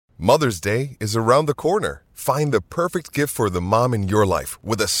Mother's Day is around the corner. Find the perfect gift for the mom in your life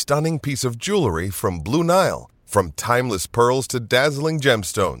with a stunning piece of jewelry from Blue Nile. From timeless pearls to dazzling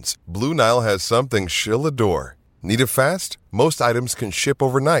gemstones, Blue Nile has something she'll adore. Need it fast? Most items can ship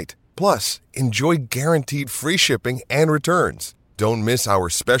overnight. Plus, enjoy guaranteed free shipping and returns. Don't miss our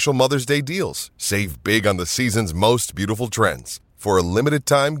special Mother's Day deals. Save big on the season's most beautiful trends. For a limited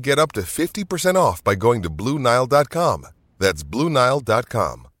time, get up to 50% off by going to BlueNile.com. That's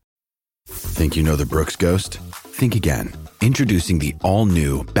BlueNile.com. Think you know the Brooks Ghost? Think again. Introducing the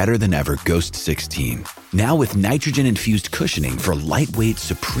all-new, better-than-ever Ghost 16. Now with nitrogen-infused cushioning for lightweight,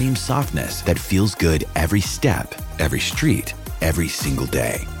 supreme softness that feels good every step, every street, every single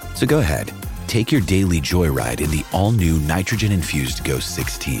day. So go ahead, take your daily joyride in the all-new nitrogen-infused Ghost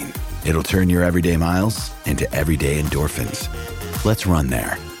 16. It'll turn your everyday miles into everyday endorphins. Let's run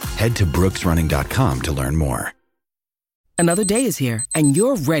there. Head to brooksrunning.com to learn more. Another day is here, and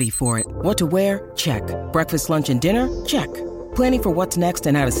you're ready for it. What to wear? Check. Breakfast, lunch, and dinner? Check. Planning for what's next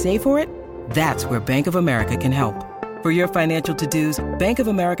and how to save for it? That's where Bank of America can help. For your financial to-dos, Bank of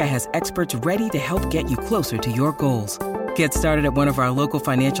America has experts ready to help get you closer to your goals. Get started at one of our local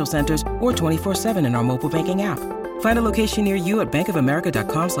financial centers or 24/7 in our mobile banking app. Find a location near you at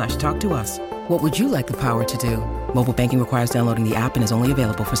bankofamerica.com/talktous. What would you like the power to do? Mobile banking requires downloading the app and is only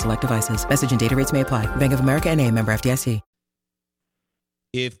available for select devices. Message and data rates may apply. Bank of America N.A., member FDIC.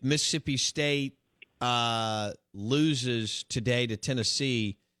 If Mississippi State loses today to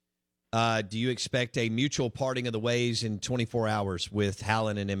Tennessee, do you expect a mutual parting of the ways in 24 hours with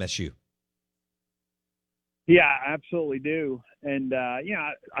Howland and MSU? Yeah, I absolutely do. And, I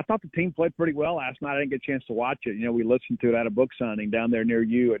thought the team played pretty well last night. I didn't get a chance to watch it. We listened to it at a book signing down there near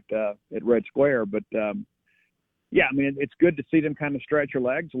you at Red Square. But, it's good to see them kind of stretch their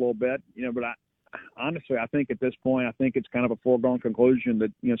legs a little bit, but honestly, I think at this point, it's kind of a foregone conclusion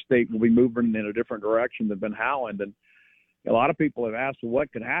that, State will be moving in a different direction than Van Howland. And a lot of people have asked, well,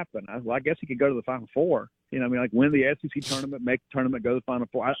 what could happen? I guess he could go to the Final Four. Win the SEC tournament, make the tournament, go to the Final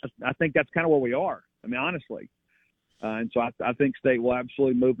Four. I think that's kind of where we are. Honestly. And so I think State will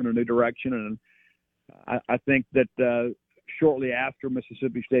absolutely move in a new direction. And I think that shortly after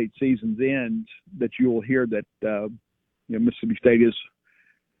Mississippi State season's ends, that you will hear that Mississippi State is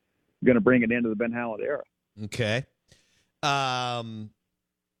going to bring it into the Ben Howland era. Okay.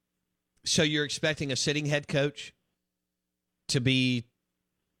 So you're expecting a sitting head coach to be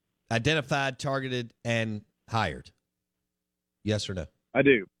identified, targeted, and hired? Yes or no? I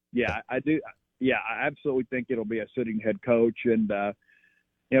do. Yeah, I do. Yeah, I absolutely think it'll be a sitting head coach. And,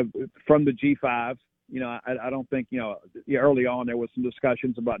 from the G5, I don't think, early on there was some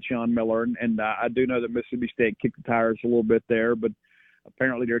discussions about Sean Miller. And I do know that Mississippi State kicked the tires a little bit there, but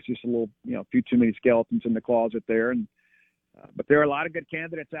apparently there's just a little, few too many skeletons in the closet there. And but there are a lot of good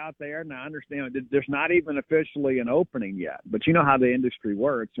candidates out there. And I understand there's not even officially an opening yet. But you know how the industry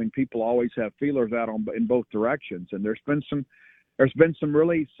works. People always have feelers out in both directions. And there's been some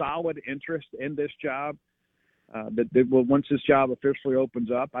really solid interest in this job. Once this job officially opens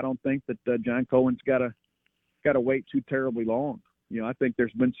up, I don't think that John Cohen's got to wait too terribly long. I think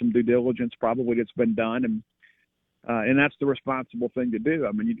there's been some due diligence probably that's been done, and that's the responsible thing to do.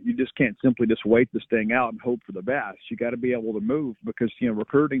 You just can't simply just wait this thing out and hope for the best. You got to be able to move because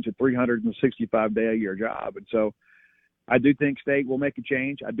recruiting's a 365-day-a-year job, and so I do think State will make a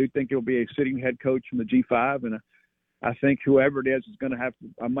change. I do think it'll be a sitting head coach from the G5, and I think whoever it is going to have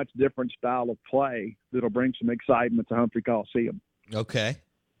a much different style of play that'll bring some excitement to Humphrey Coliseum. Okay.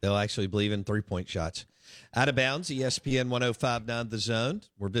 They'll actually believe in three-point shots. Out of bounds, ESPN 105.9 The Zone.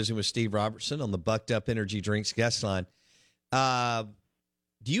 We're visiting with Steve Robertson on the Bucked Up Energy Drinks guest line. Do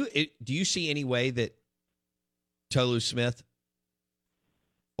you see any way that Tolu Smith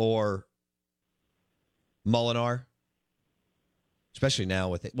or Molinar, especially now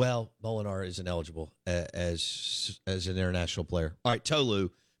with it, Molinar isn't eligible as an international player. All right, Tolu,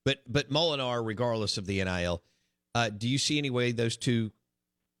 but Molinar, regardless of the NIL, do you see any way those two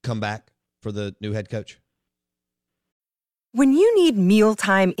come back for the new head coach? When you need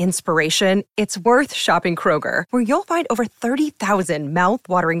mealtime inspiration, it's worth shopping Kroger, where you'll find over 30,000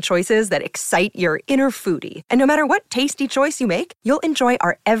 mouth-watering choices that excite your inner foodie. And no matter what tasty choice you make, you'll enjoy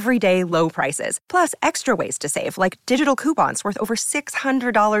our everyday low prices, plus extra ways to save, like digital coupons worth over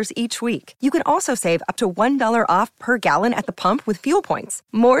 $600 each week. You can also save up to $1 off per gallon at the pump with fuel points.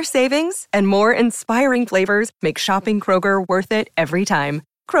 More savings and more inspiring flavors make shopping Kroger worth it every time.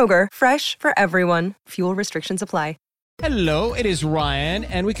 Kroger, fresh for everyone. Fuel restrictions apply. Hello, it is Ryan,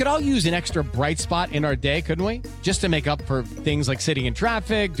 and we could all use an extra bright spot in our day, couldn't we? Just to make up for things like sitting in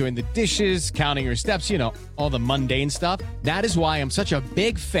traffic, doing the dishes, counting your steps, you know, all the mundane stuff. That is why I'm such a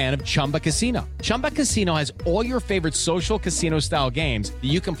big fan of Chumba Casino. Chumba Casino has all your favorite social casino-style games that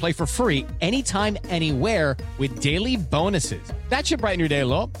you can play for free anytime, anywhere with daily bonuses. That should brighten your day a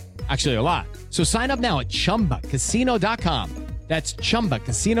little. Actually, a lot. So sign up now at ChumbaCasino.com. That's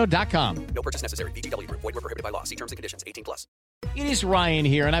ChumbaCasino.com. No purchase necessary. VGW Group. Void where prohibited by law. See terms and conditions. 18+. It is Ryan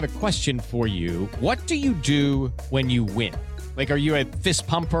here, and I have a question for you. What do you do when you win? Like, are you a fist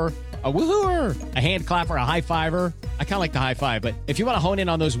pumper, a woohooer, a hand clapper, a high fiver? I kind of like the high five, but if you want to hone in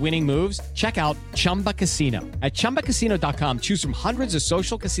on those winning moves, check out Chumba Casino. At ChumbaCasino.com, choose from hundreds of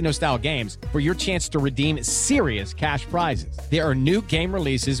social casino-style games for your chance to redeem serious cash prizes. There are new game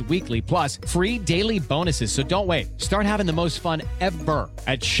releases weekly, plus free daily bonuses, so don't wait. Start having the most fun ever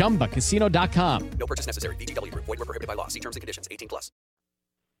at ChumbaCasino.com. No purchase necessary. VGW Group. Void where prohibited by law. See terms and conditions. 18+.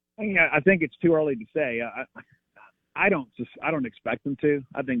 I think it's too early to say. I don't expect them to.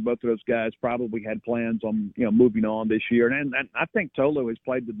 I think both of those guys probably had plans on, moving on this year. And I think Tolu has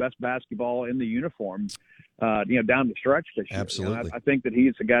played the best basketball in the uniform, down the stretch this year. Absolutely. I think that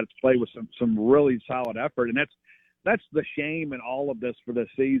he's a guy that's played with some really solid effort. And that's the shame in all of this for this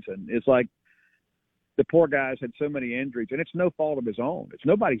season. It's like the poor guy's had so many injuries, and it's no fault of his own. It's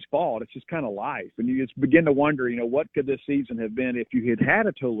nobody's fault. It's just kind of life. And you just begin to wonder, what could this season have been if you had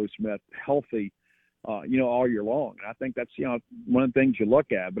a Tolu Smith healthy, all year long. And I think that's, one of the things you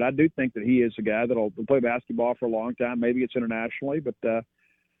look at. But I do think that he is a guy that'll play basketball for a long time. Maybe it's internationally, but,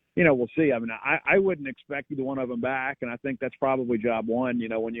 we'll see. I mean, I wouldn't expect either one of them back, and I think that's probably job one,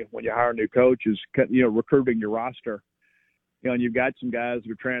 when you hire a new coach is, recruiting your roster. And you've got some guys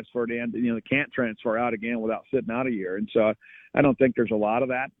who are transferred in, that can't transfer out again without sitting out a year. And so I don't think there's a lot of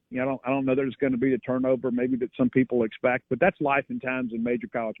that. I don't know there's going to be the turnover maybe that some people expect, but that's life and times in major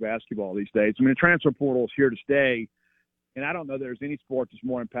college basketball these days. I mean, the transfer portal is here to stay, and I don't know there's any sport that's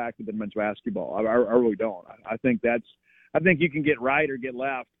more impacted than men's basketball. I really don't. I think you can get right or get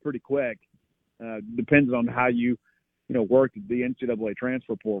left pretty quick, depends on how you work the NCAA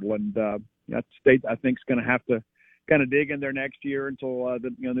transfer portal. And that state I think is going to have to kind of dig in there next year until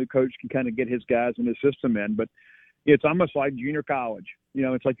the new coach can kind of get his guys in his system in. But it's almost like junior college.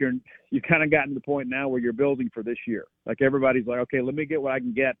 It's like you kind of gotten to the point now where you're building for this year. Like everybody's like, okay, let me get what I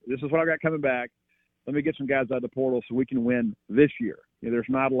can get. This is what I got coming back. Let me get some guys out of the portal so we can win this year. There's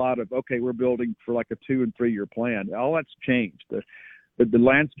not a lot of, okay, we're building for like a 2 and 3 year plan. All that's changed. The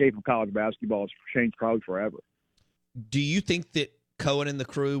landscape of college basketball has changed probably forever. Do you think that Cohen and the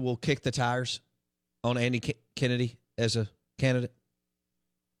crew will kick the tires on Andy Kennedy as a candidate?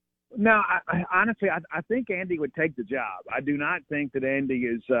 No, I honestly think Andy would take the job. I do not think that Andy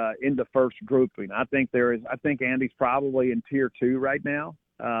is in the first grouping. I think Andy's probably in tier 2 right now.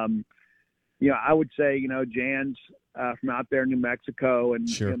 I would say, Jan's from out there in New Mexico and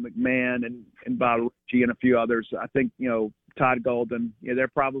sure. McMahon and Bob Ritchie and a few others. I think, Todd Golden, they're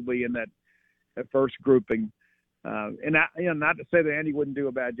probably in that first grouping. And not to say that Andy wouldn't do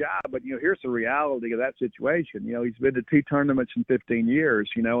a bad job, but here's the reality of that situation. He's been to 2 tournaments in 15 years,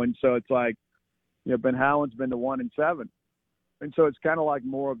 and so it's like, Ben Howland's been to 1 and 7, and so it's kind of like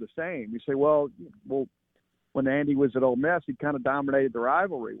more of the same. You say, well, when Andy was at Ole Miss, he kind of dominated the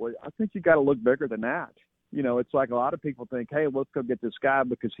rivalry. Well, I think you got to look bigger than that. It's like a lot of people think, hey, let's go get this guy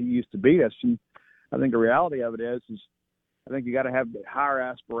because he used to beat us, and I think the reality of it is I think you got to have higher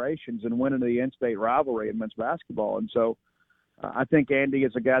aspirations and winning the in-state rivalry in men's basketball. And so I think Andy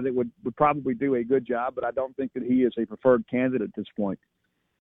is a guy that would probably do a good job, but I don't think that he is a preferred candidate at this point.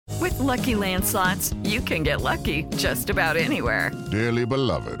 With Lucky Land Slots, you can get lucky just about anywhere. Dearly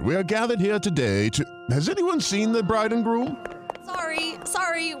beloved, we are gathered here today to... Has anyone seen the bride and groom?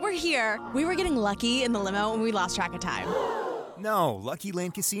 Sorry, we're here. We were getting lucky in the limo and we lost track of time. No, Lucky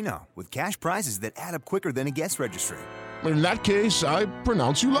Land Casino, with cash prizes that add up quicker than a guest registry. In that case, I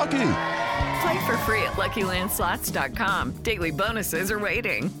pronounce you lucky. Play for free at LuckyLandSlots.com. Daily bonuses are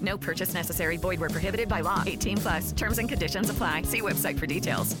waiting. No purchase necessary. Void where prohibited by law. 18+. Terms and conditions apply. See website for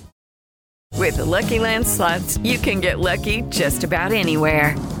details. With the Lucky Land Slots, you can get lucky just about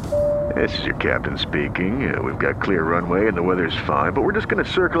anywhere. This is your captain speaking. We've got clear runway and the weather's fine, but we're just going to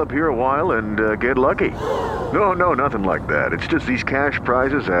circle up here a while and get lucky. No, nothing like that. It's just these cash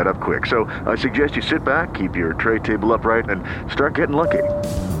prizes add up quick. So I suggest you sit back, keep your tray table upright, and start getting lucky.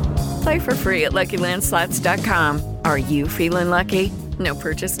 Play for free at LuckyLandSlots.com. Are you feeling lucky? No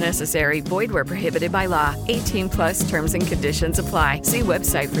purchase necessary. Void where prohibited by law. 18+ terms and conditions apply. See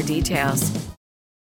website for details.